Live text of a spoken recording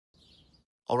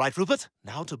All right, Rupert,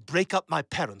 now to break up my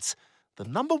parents. The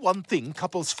number one thing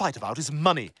couples fight about is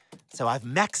money. So I've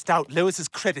maxed out Lois's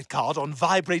credit card on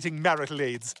vibrating marital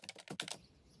aids.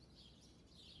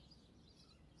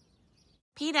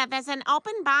 Peter, there's an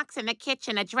open box in the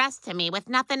kitchen addressed to me with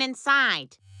nothing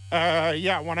inside.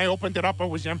 Yeah, when I opened it up, it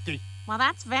was empty. Well,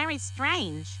 that's very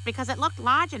strange, because it looked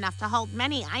large enough to hold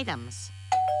many items.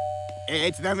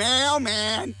 It's the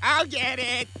mailman. I'll get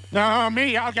it. No,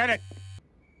 me, I'll get it.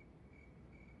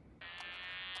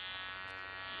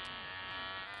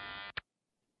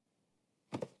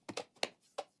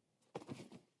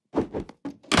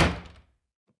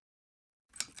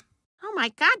 Oh, my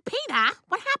God, Peter,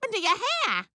 what happened to your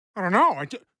hair? I don't know.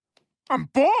 I'm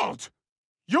bald.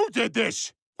 You did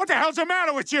this. What the hell's the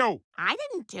matter with you? I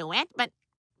didn't do it, but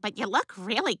you look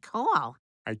really cool.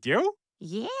 I do?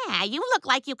 Yeah, you look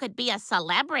like you could be a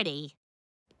celebrity.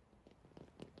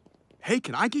 Hey,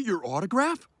 can I get your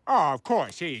autograph? Oh, of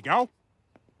course. Here you go.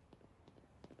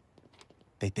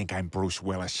 They think I'm Bruce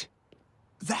Willis.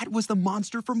 That was the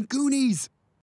monster from Goonies.